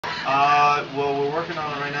Well, we're working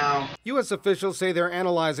on it right now. U.S. officials say they're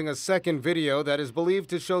analyzing a second video that is believed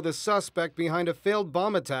to show the suspect behind a failed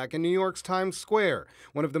bomb attack in New York's Times Square,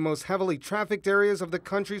 one of the most heavily trafficked areas of the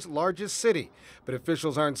country's largest city. But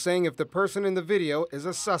officials aren't saying if the person in the video is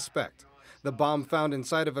a suspect. The bomb found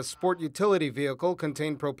inside of a sport utility vehicle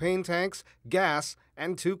contained propane tanks, gas,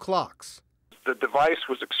 and 2 clocks. The device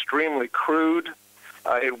was extremely crude.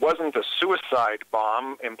 It wasn't a suicide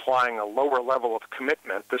bomb implying a lower level of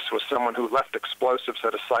commitment. This was someone who left explosives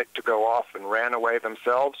at a site to go off and ran away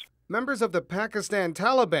themselves. Members of the Pakistan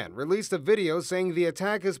Taliban released a video saying the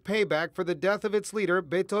attack is payback for the death of its leader,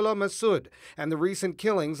 Baitullah Masood, and the recent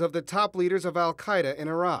killings of the top leaders of al-Qaeda in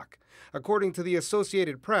Iraq. According to the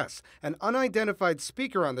Associated Press, an unidentified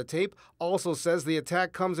speaker on the tape also says the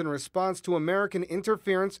attack comes in response to American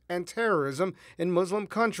interference and terrorism in Muslim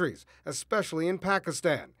countries, especially in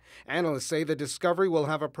Pakistan. Analysts say the discovery will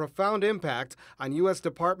have a profound impact on U.S.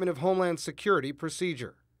 Department of Homeland Security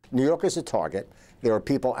procedure. New York is a target. There are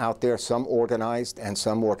people out there, some organized and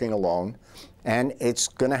some working alone. And it's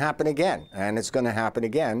going to happen again, and it's going to happen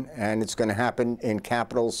again, and it's going to happen in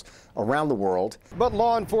capitals around the world. But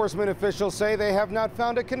law enforcement officials say they have not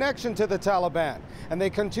found a connection to the Taliban, and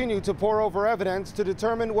they continue to pore over evidence to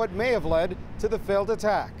determine what may have led to the failed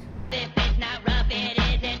attack.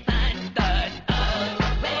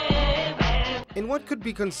 In what could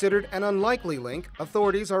be considered an unlikely link,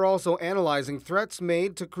 authorities are also analyzing threats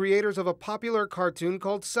made to creators of a popular cartoon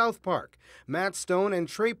called South Park. Matt Stone and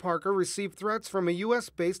Trey Parker received threats from a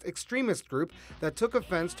U.S.-based extremist group that took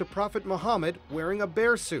offense to Prophet Muhammad wearing a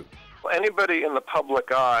bear suit. Anybody in the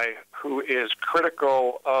public eye who is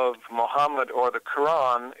critical of Muhammad or the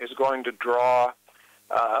Quran is going to draw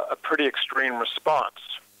a pretty extreme response.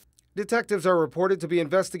 Detectives are reported to be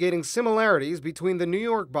investigating similarities between the New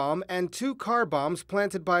York bomb and 2 car bombs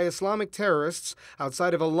planted by Islamic terrorists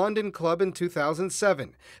outside of a London club in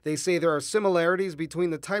 2007. They say there are similarities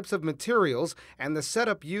between the types of materials and the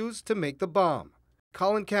setup used to make the bomb.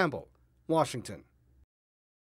 Colin Campbell, Washington.